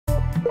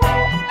Okay,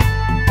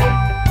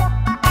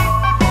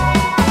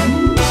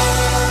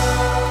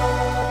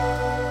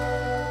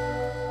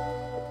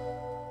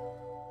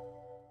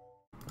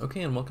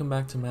 and welcome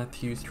back to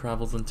Matthew's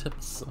Travels and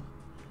Tips.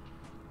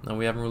 Now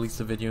we haven't released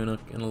a video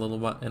in a little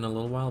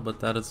while, but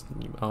that is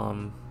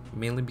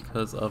mainly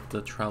because of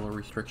the travel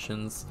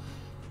restrictions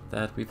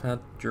that we've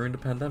had during the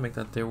pandemic.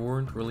 That there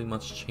weren't really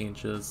much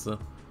changes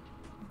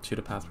to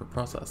the passport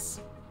process.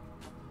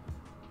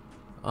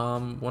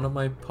 One of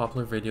my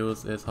popular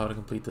videos is how to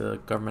complete the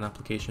government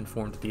application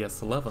form, the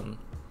DS-11,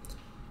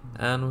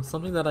 and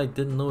something that I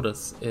did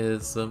notice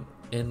is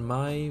in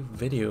my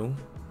video.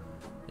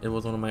 It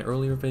was one of my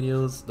earlier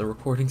videos. The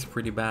recording's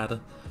pretty bad,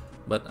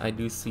 but I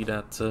do see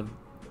that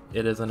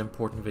it is an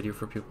important video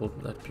for people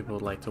that people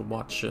would like to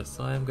watch.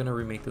 So I am gonna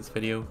remake this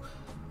video,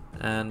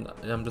 and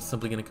I'm just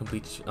simply gonna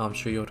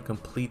show you how to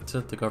complete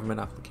the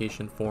government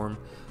application form,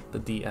 the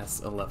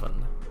DS-11.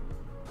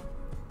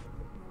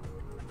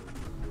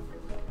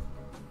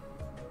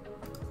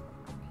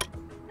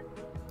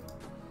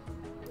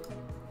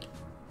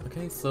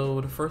 Okay, so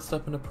the first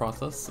step in the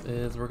process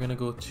is we're gonna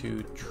go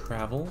to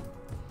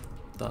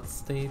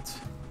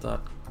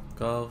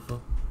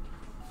travel.state.gov.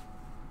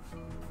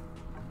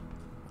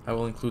 I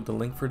will include the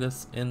link for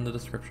this in the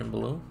description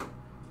below.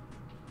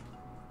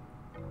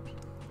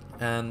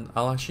 And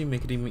I'll actually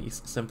make it even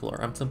simpler.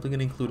 I'm simply going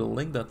to include a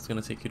link that's going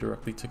to take you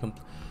directly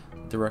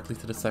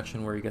to the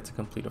section where you get to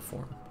complete a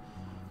form.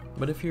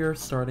 But if you're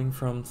starting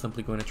from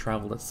simply going to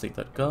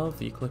travel.state.gov,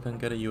 you click on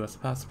get a US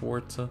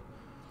passport,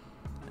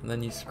 and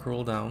then you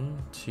scroll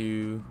down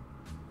to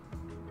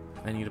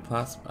I need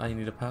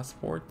a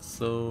passport,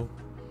 so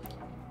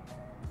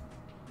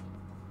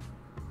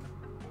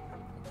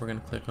we're going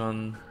to click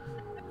on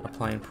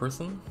apply in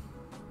person,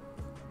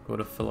 go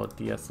to fill out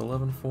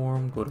DS-11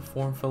 form, go to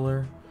form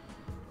filler,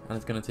 and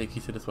it's going to take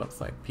you to this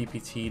website,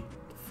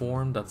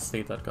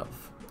 pptform.state.gov.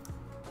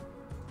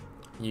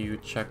 You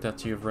check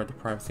that you've read the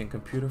privacy and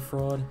computer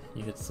fraud,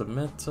 you hit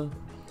submit,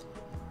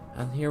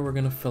 and here we're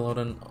going to fill out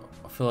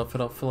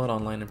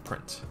online and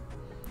print.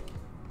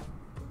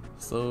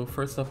 So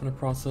first step in the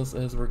process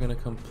is we're going to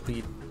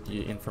complete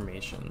the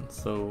information.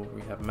 So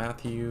we have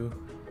Matthew,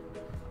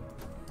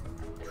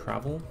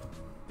 travel,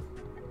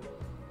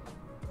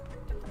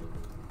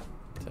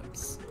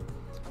 tips,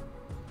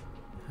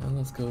 and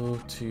let's go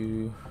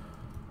to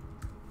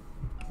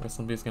where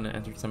somebody's going to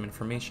enter some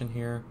information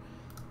here,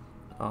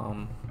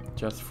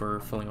 just for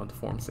filling out the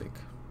form's sake.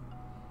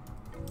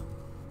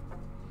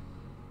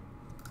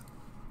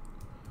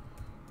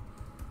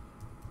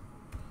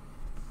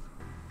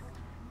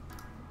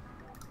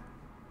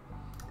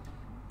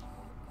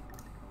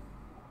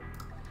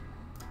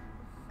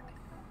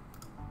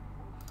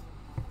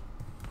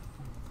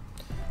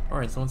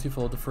 Alright, so once you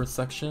fill out the first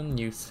section,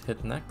 you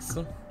hit next,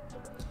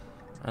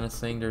 and it's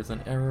saying there's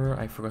an error.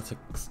 I forgot to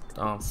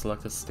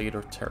select a state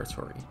or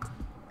territory.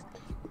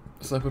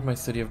 So I put my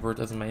city of birth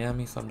as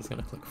Miami, so I'm just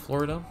going to click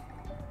Florida.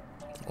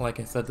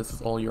 Like I said, this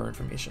is all your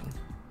information.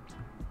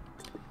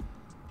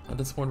 At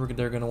this point,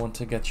 they're going to want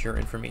to get your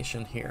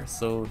information here.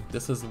 So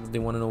they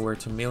want to know where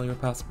to mail your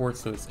passport,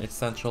 so it's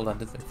essential that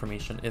this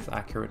information is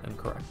accurate and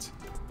correct.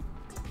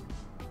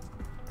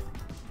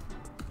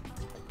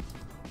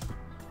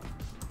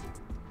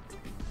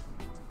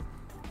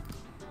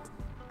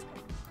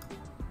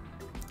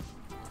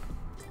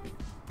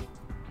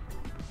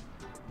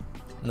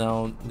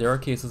 Now, there are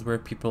cases where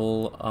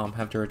people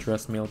have their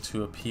address mailed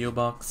to a PO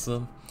box,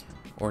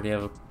 or they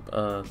have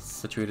a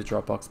situated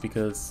drop box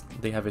because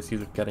they have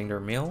issues with getting their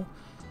mail.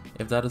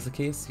 If that is the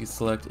case, you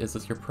select, is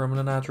this your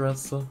permanent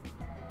address?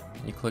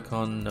 You click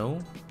on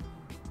no,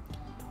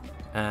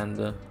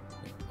 and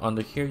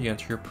under here you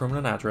enter your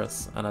permanent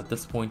address, and at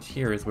this point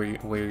here is where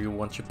you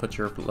want to put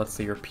your, let's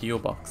say, your PO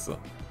box.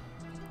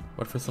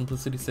 But for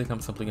simplicity's sake,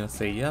 I'm simply going to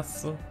say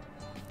yes.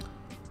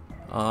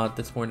 At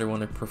this point, I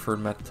want a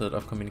preferred method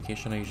of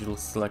communication. I usually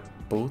select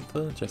both,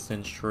 just to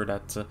ensure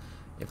that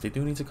if they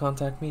do need to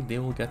contact me, they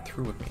will get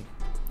through with me.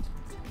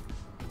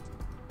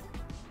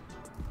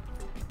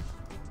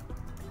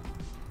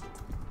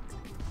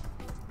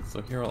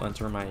 So here I'll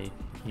enter my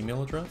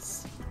email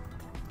address.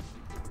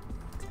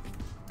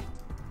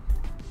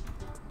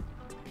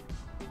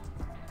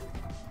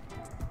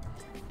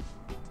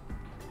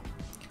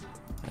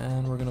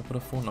 And we're going to put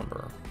a phone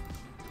number.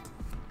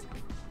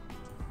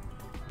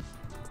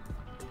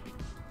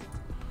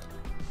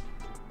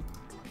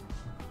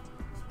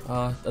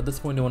 At this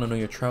point, they want to know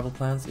your travel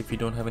plans. If you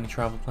don't have any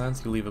travel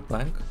plans, you leave it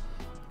blank.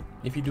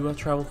 If you do have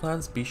travel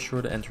plans, be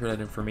sure to enter that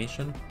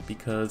information,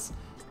 because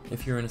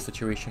if you're in a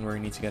situation where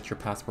you need to get your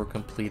passport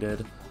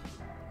completed,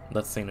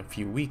 let's say in a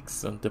few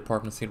weeks, the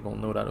Department of State will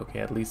know that, okay,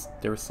 at least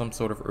there is some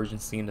sort of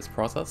urgency in this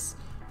process.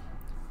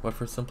 But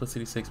for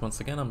simplicity's sake,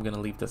 once again, I'm going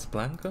to leave this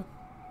blank.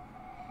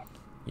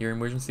 Your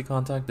emergency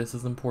contact, this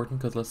is important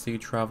because let's say you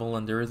travel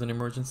and there is an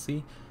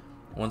emergency.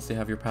 Once they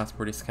have your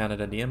passport scanned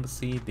at the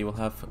embassy, they will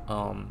have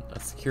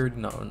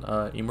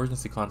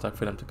emergency contact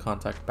for them to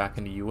contact back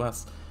in the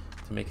US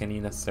to make any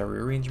necessary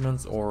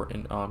arrangements or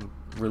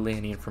relay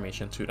any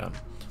information to them.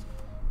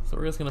 So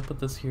we're just going to put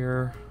this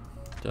here,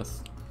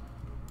 just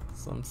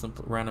some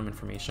simple random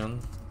information.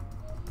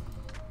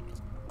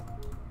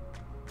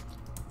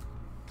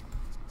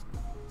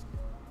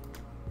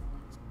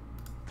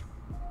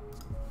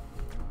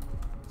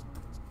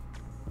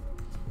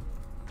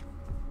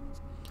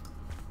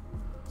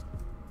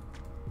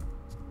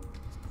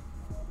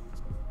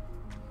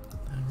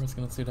 And we're just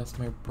gonna say that's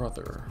my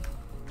brother.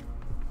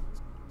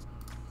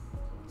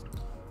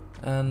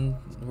 And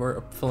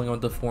we're filling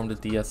out the form, the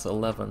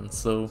DS-11.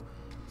 So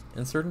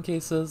in certain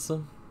cases,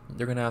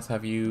 they're gonna ask,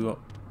 you're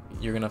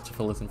gonna have to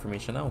fill this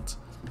information out.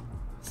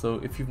 So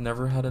if you've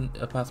never had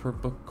a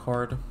passport book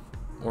card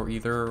or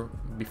either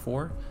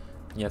before,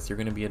 yes, you're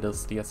gonna be a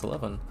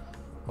DS-11.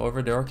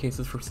 However, there are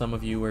cases for some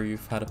of you where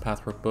you've had a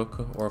passport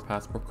book or a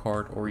passport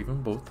card or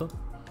even both,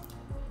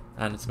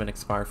 and it's been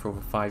expired for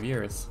over 5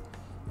 years.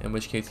 In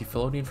which case you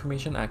fill out the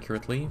information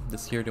accurately.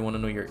 This here they want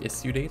to know your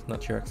issue date,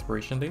 not your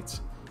expiration date.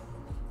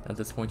 At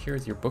this point here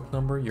is your book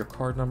number, your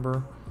card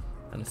number,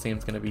 and the same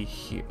is going to be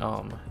here.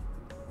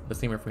 The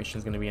same information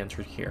is going to be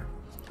entered here.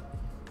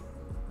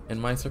 In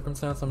my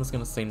circumstance, I'm just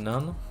going to say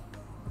none,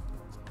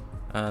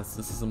 as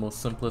this is the most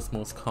simplest,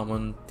 most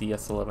common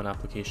DS-11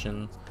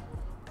 application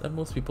that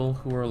most people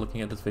who are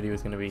looking at this video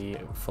is going to be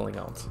filling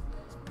out.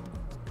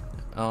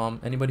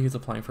 Anybody who's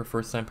applying for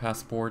first-time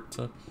passport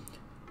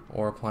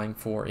or applying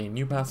for a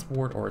new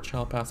passport or a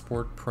child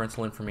passport,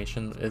 parental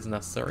information is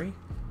necessary.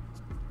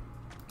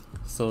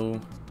 So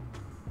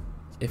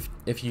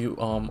if you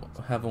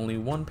have only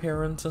one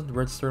parent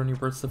registered on your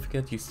birth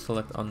certificate, you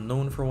select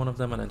unknown for one of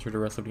them and enter the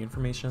rest of the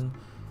information.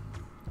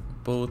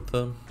 Both,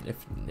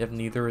 if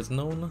neither is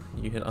known,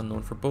 you hit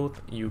unknown for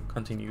both, you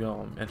continue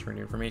entering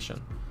the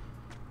information.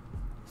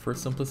 For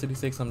simplicity's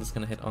sake, I'm just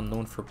going to hit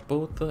unknown for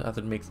both, as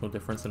it makes no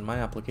difference in my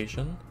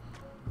application.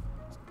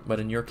 But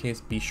in your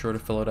case, be sure to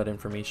fill out that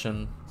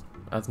information,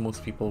 as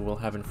most people will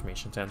have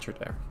information to enter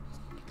there.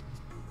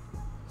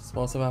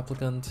 Spouse of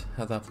applicant,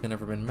 has applicant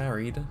ever been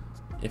married?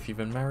 If you've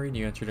been married,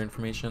 you enter the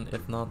information.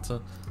 If not,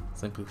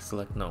 simply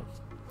select no.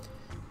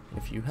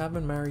 If you have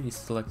been married, you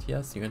select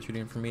yes, you enter the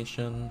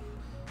information.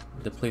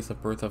 The place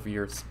of birth of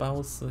your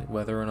spouse,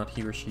 whether or not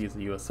he or she is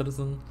a US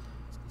citizen,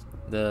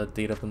 the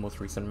date of the most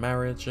recent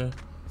marriage,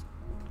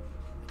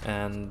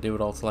 and they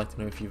would also like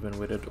to know if you've been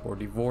widowed or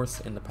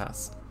divorced in the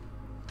past.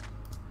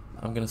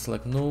 I'm going to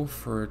select no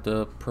for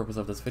the purpose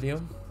of this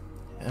video,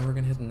 and we're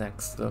going to hit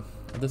next. At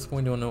this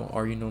point, I don't know,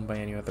 are you known by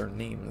any other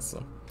names?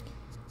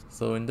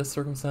 So in this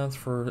circumstance,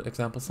 for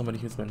example, somebody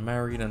who's been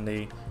married and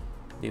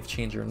they've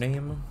changed your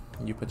name,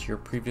 you put your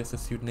previous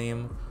issued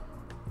name,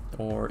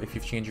 or if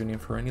you've changed your name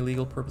for any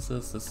legal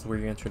purposes, this is where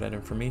you enter that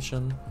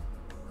information,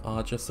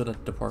 just so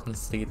that the Department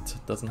of State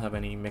doesn't have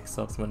any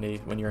mix-ups when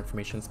your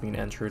information is being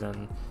entered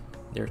and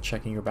they're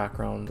checking your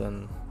background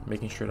and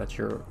making sure that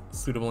you're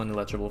suitable and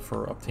eligible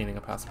for obtaining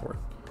a passport.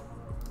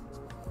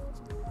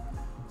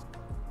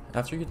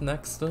 After you hit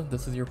next,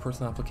 this is your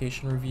personal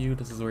application review.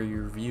 This is where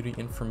you review the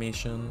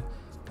information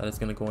that is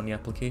going to go in the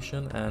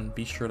application, and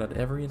be sure that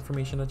every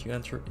information that you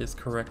enter is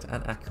correct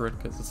and accurate,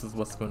 because this is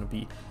what's going to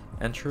be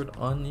entered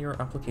on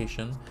your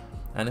application,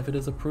 and if it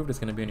is approved, it's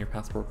going to be in your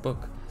passport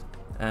book.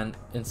 And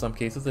in some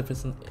cases, if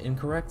it's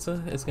incorrect,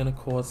 it's going to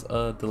cause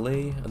a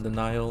delay, a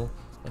denial,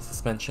 a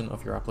suspension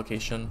of your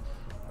application,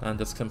 and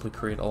just simply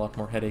create a lot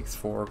more headaches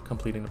for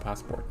completing the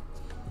passport.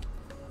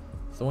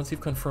 So once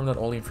you've confirmed that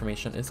all the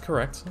information is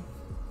correct,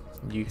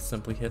 you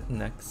simply hit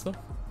next,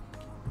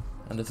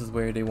 and this is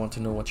where they want to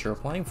know what you're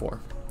applying for.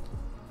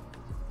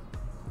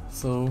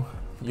 So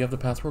you have the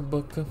passport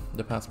book,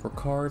 the passport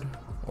card,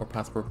 or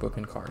passport book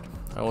and card.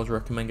 I always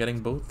recommend getting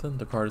both.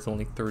 The card is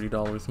only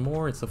 $30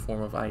 more. It's a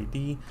form of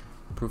ID,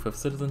 proof of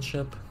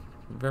citizenship,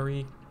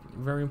 very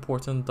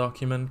important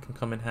document, can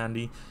come in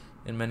handy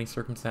in many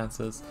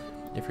circumstances.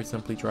 If you're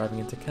simply driving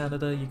into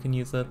Canada, you can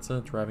use it.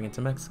 Driving into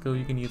Mexico,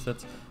 you can use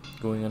it.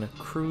 Going on a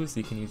cruise,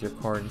 you can use your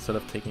card instead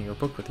of taking your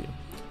book with you.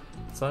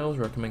 So I always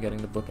recommend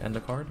getting the book and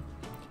the card.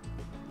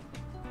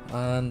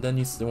 And then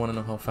you still want to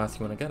know how fast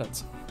you want to get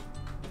it.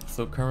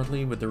 So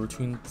currently with the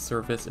routine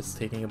service, it's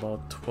taking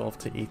about 12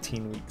 to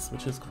 18 weeks,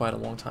 which is quite a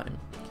long time.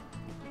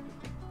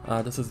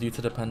 This is due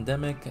to the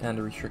pandemic and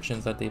the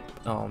restrictions that they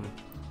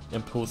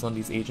imposed on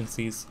these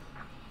agencies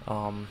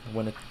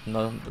when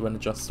it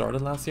just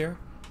started last year.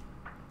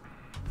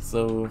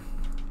 So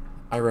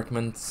I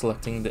recommend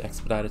selecting the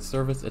expedited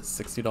service. It's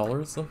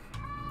 $60.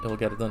 It'll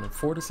get it done in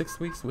 4 to 6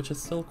 weeks, which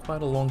is still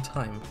quite a long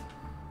time,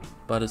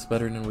 but it's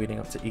better than waiting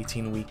up to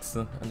 18 weeks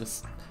and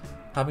just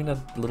having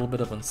that little bit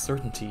of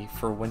uncertainty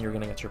for when you're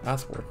going to get your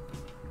passport.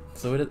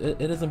 So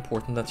it is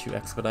important that you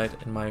expedite,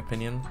 in my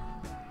opinion.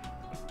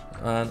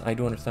 And I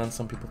do understand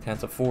some people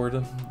can't afford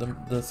the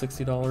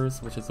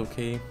 $60, which is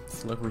okay.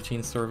 It's like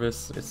routine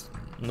service, it's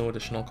no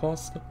additional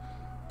cost.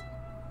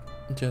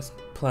 Just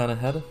plan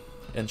ahead,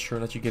 ensure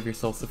that you give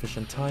yourself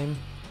sufficient time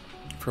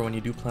for when you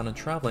do plan on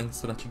traveling,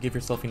 so that you give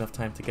yourself enough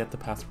time to get the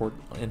passport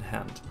in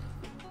hand.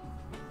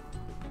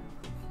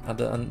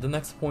 And the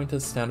next point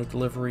is standard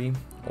delivery,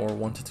 or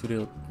 1 to 2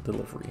 day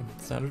delivery.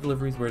 Standard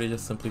delivery is where they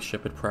just simply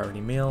ship it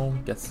priority mail,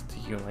 gets to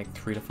you in like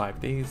 3 to 5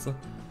 days.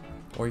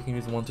 or you can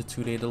use 1 to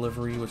 2 day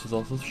delivery, which is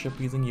also shipped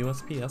using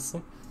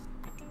USPS,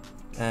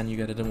 and you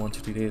get it in 1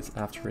 to 2 days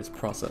after its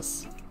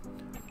process.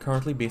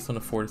 Currently, based on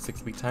a 4 to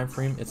 6 week time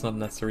frame, it's not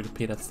necessary to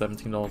pay that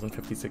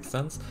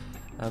 $17.56,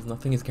 as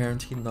nothing is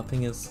guaranteed,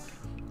 nothing is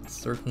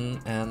certain,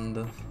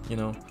 and you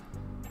know,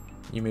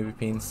 you may be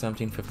paying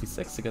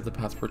 $17.56 to get the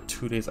passport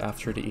 2 days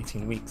after the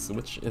 18 weeks,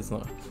 which is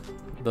not,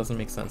 doesn't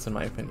make sense in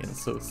my opinion.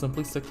 So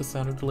simply stick to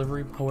standard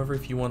delivery. However,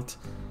 if you want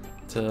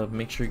to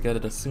make sure you get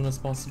it as soon as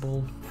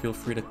possible, feel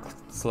free to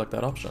select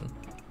that option.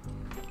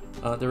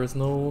 There is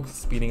no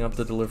speeding up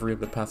the delivery of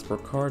the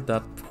passport card.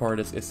 That card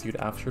is issued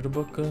after the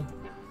book.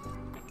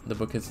 The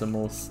book is the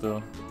most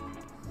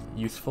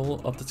useful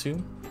of the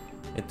two.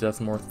 It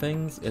does more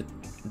things,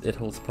 it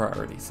holds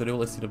priority. So they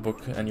will issue the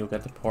book and you'll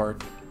get the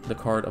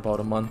card about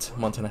a month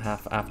and a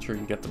half after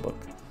you get the book.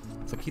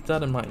 So keep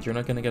that in mind. You're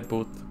not going to get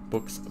both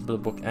books, the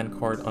book and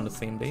card, on the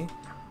same day.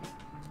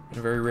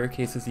 In very rare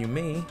cases you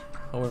may,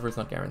 however it's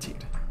not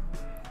guaranteed.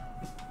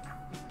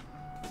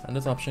 And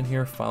this option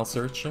here, file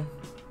search.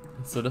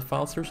 So the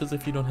file search is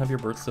if you don't have your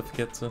birth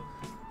certificate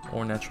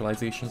or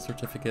naturalization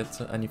certificate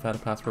and you've had a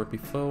passport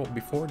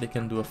before, they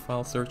can do a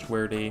file search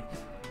where they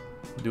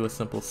do a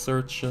simple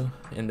search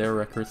in their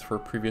records for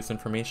previous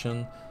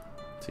information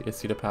to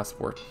issue the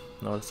passport.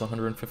 Now it's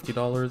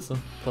 $150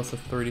 plus a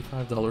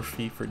 $35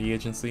 fee for the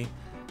agency.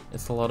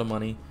 It's a lot of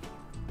money.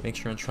 Make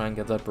sure and try and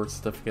get that birth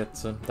certificate,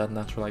 that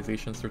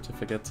naturalization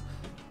certificate.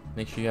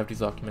 Make sure you have these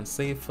documents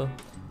safe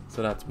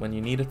so that when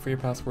you need it for your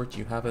passport,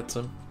 you have it.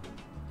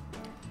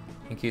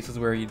 In cases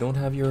where you don't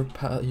have your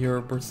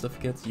birth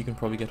certificate, you can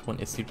probably get one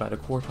issued by the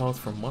courthouse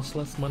for much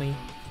less money.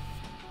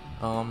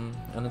 And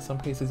in some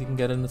cases you can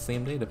get it in the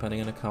same day, depending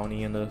on the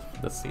county and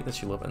the state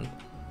that you live in.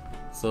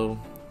 So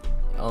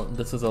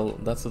that's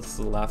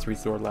the last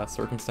resort, last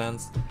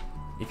circumstance.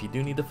 If you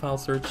do need the file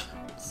search,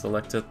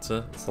 select it.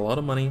 It's a lot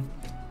of money,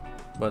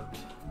 but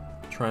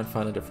try and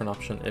find a different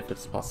option if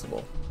it's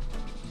possible.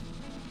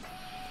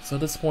 So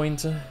at this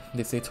point,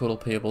 they say total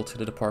payable to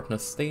the Department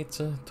of State,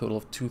 total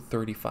of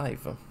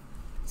 $235.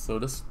 So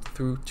this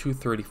through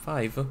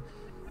 $235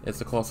 is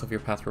the cost of your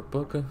passport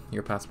book,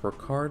 your passport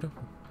card,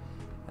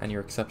 and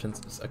your accept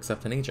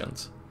an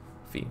agent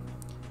fee.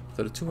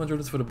 So the $200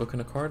 is for the book and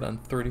the card,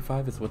 and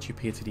 $35 is what you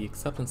pay to the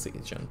acceptance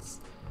agents.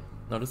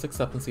 Now this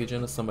acceptance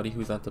agent is somebody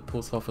who's at the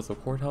post office or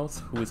courthouse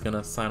who is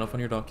gonna sign off on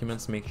your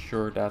documents, make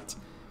sure that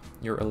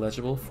you're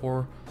eligible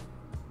for,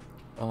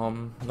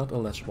 not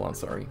eligible, I'm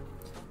sorry.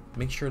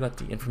 Make sure that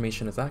the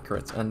information is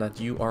accurate and that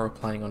you are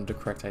applying under the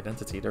correct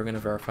identity. They're gonna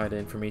verify the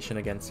information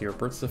against your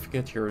birth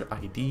certificate, your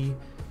ID,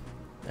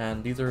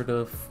 and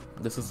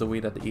this is the way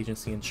that the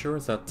agency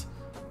ensures that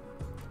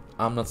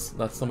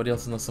that somebody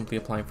else is not simply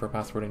applying for a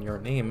passport in your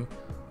name,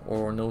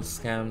 or no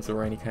scams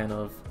or any kind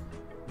of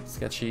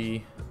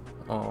sketchy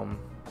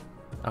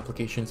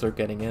applications are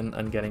getting in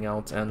and getting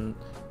out, and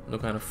no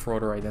kind of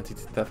fraud or identity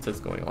theft is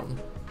going on.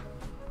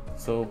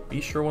 So be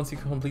sure once you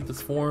complete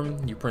this form,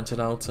 you print it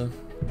out,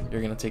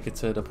 you're going to take it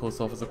to the post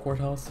office or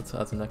courthouse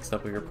as the next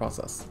step of your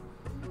process.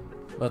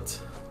 But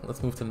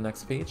let's move to the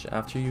next page.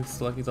 After you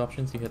select these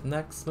options, you hit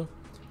next,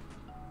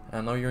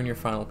 and now you're on your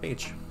final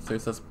page. So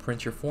it says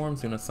print your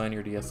forms and assign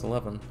your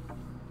DS-11.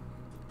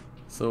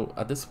 So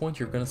at this point,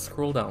 you're going to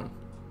scroll down.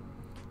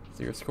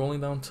 So you're scrolling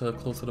down to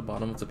close to the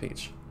bottom of the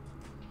page,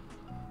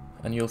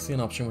 and you'll see an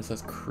option which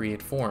says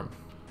create form.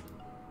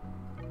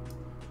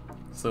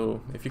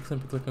 So if you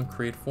simply click on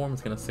create form,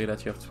 it's going to say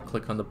that you have to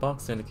click on the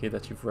box to indicate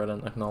that you've read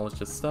and acknowledged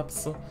the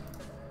steps.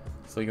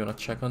 So you're going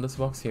to check on this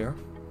box here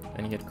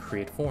and you hit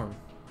create form.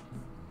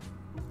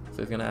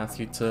 So it's going to ask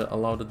you to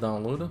allow the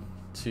download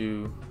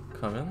to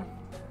come in.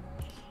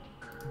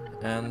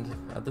 And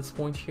at this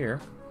point here,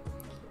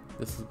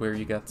 this is where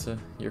you get to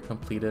your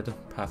completed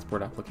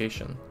passport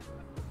application.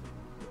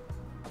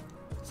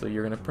 So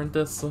you're going to print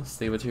this,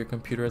 save it to your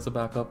computer as a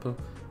backup,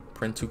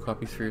 print 2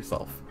 copies for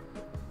yourself.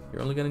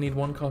 You're only going to need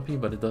 1 copy,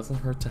 but it doesn't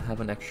hurt to have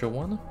an extra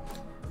one.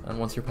 And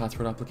once your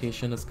passport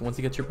application is, once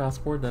you get your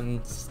passport,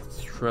 then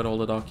shred all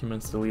the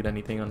documents, delete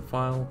anything on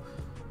file.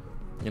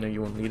 You know,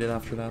 you won't need it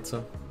after that,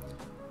 so.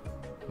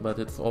 But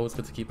it's always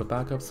good to keep a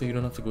backup so you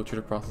don't have to go through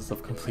the process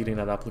of completing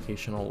that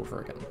application all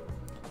over again.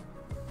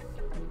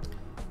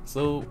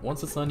 So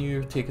once it's done,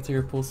 you take it to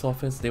your post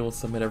office, they will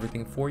submit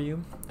everything for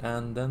you,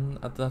 and then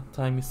at that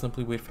time you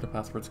simply wait for the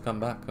passport to come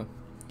back.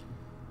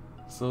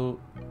 So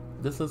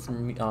this is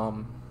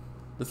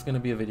this is going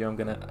to be a video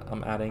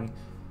I'm adding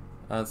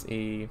as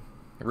a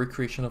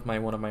recreation of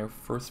one of my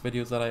first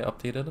videos that I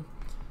updated.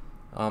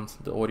 So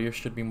the audio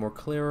should be more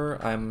clearer.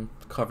 I'm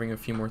covering a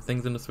few more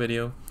things in this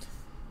video,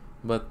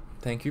 but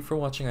thank you for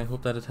watching. I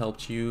hope that it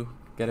helped you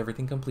get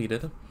everything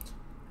completed,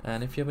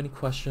 and if you have any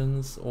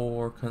questions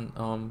or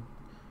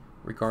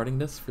regarding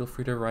this, feel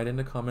free to write in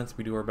the comments.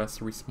 We do our best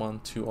to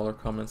respond to all our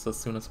comments as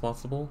soon as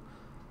possible,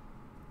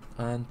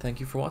 and thank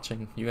you for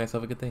watching. You guys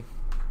have a good day.